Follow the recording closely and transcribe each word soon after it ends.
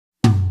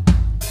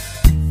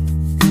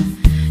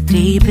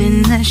Deep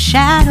in the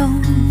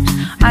shadows,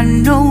 I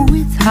know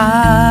it's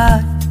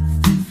hard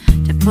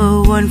to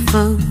put one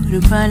foot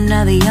in front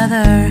of the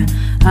other.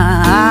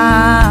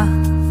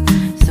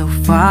 So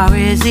far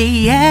as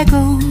the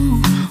echo,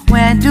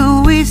 where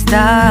do we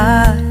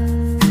start?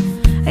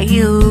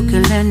 You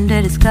can learn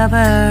to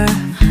discover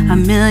a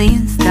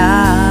million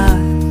stars.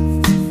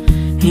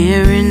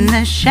 Here in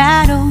the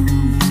shadows,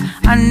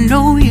 I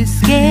know you're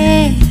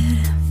scared.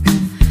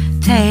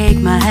 Take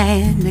my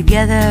hand,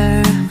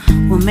 together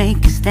we'll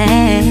make a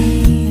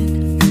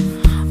stand.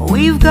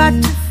 We've got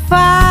to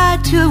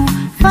fight to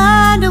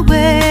find a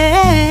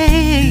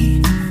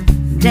way.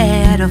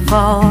 Dare to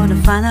fall to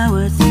find out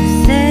what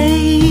to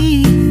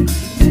say.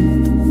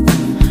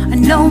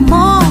 No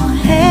more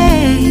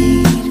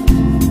hate.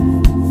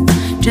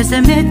 Just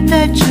admit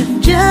that you're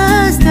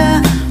just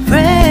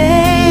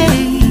afraid.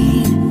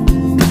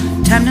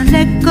 Time to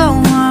let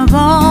go of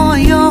all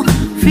your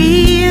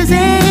fears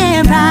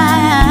and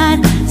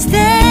pride.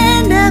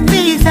 Stand up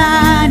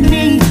beside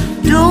me,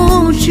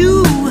 don't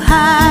you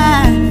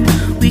hide.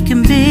 We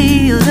can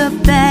build a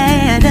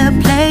better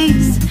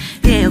place.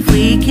 If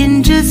we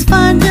can just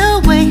find a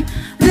way,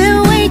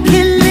 then we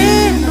can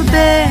live a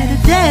better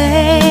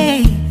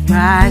day.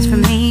 Rise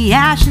from the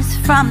ashes,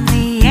 from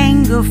the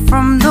anger,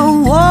 from the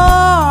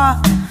war.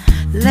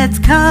 Let's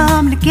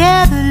come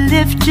together,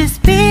 lift your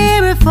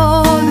spirit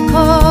for the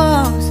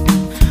cause.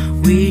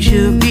 We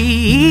should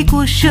be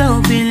equal,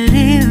 should be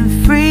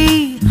living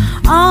free.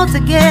 All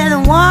together,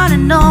 one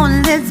and all,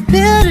 let's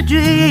build a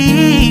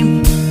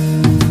dream.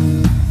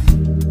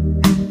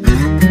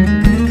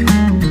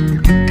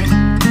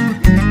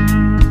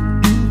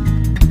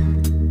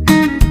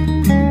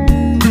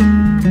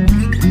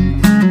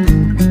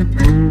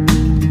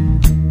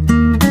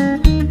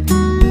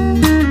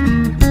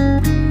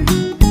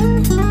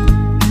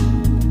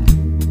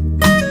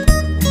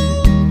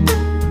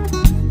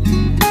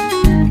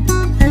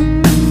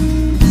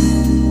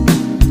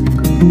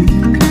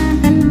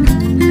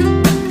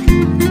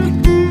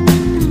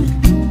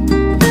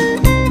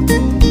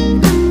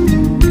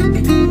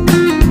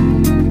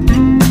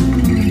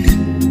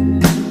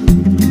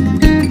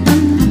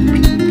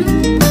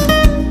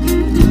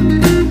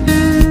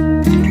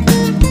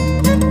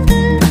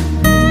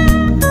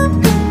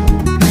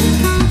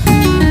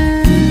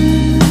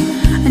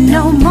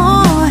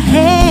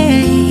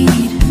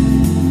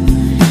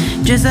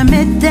 Just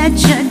admit that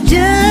you're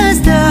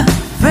just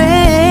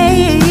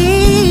afraid.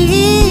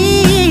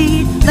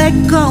 Let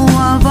go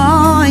of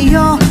all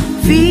your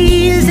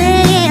fears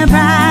and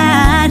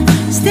pride.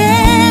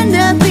 Stand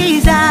up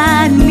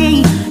beside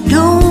me,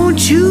 don't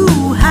you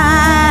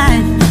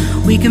hide.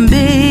 We can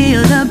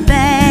build a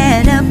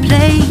better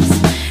place.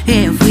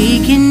 If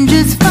we can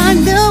just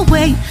find a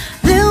way,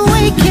 then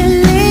we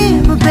can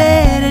live a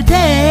better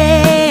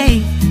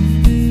day.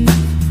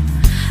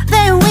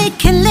 Then we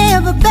can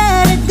live a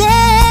better day.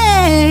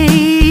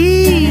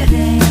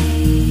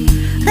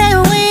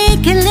 Then we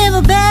can live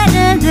a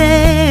better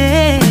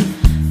day.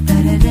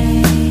 Better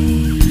day.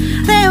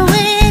 Then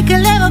we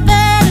can live a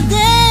better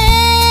day.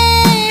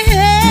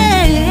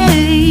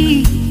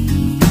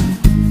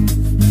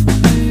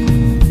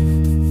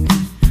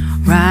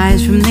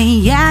 Rise from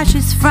the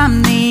ashes,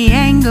 from the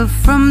anger,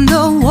 from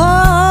the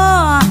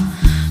war.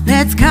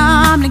 Let's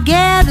come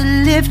together,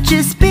 lift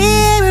your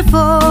spirit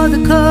for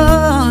the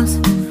cause.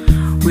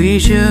 We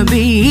should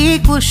be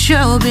equal,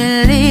 should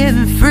be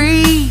living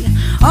free.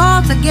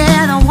 All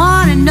together,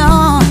 one and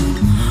all.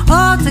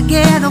 All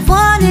together,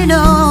 one and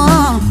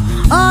all.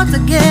 All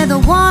together,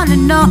 one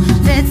and all.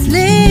 Let's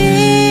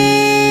live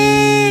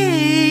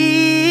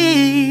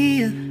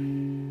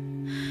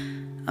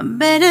a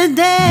better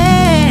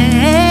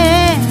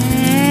day.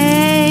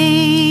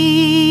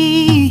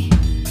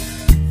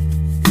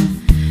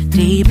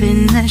 Deep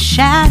in the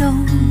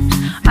shadows,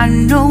 I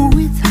know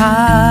it's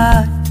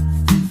hard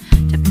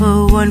to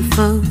put one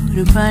foot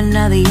in front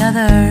of the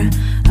other.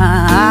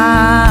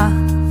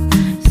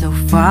 So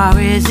far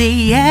as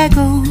the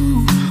echo,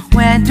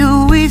 where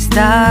do we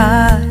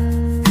start?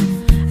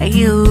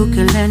 You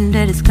can learn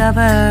to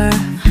discover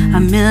a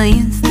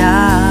million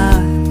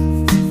stars.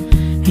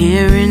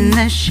 Here in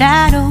the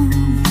shadows,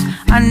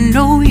 I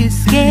know you're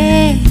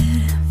scared.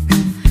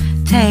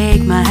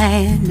 Take my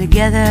hand,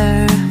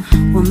 together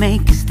we'll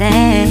make a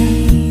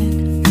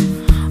stand.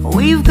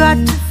 We've got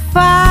to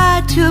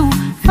fight to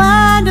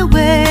find a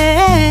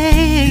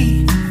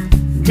way.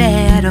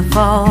 Dare to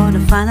fall to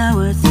find out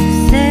what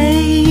to say.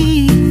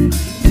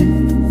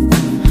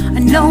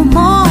 No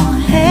more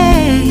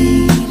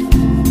hate.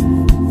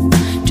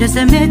 Just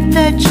admit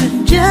that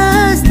you're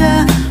just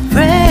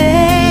afraid.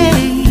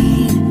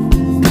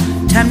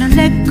 Time to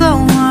let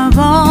go of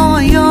all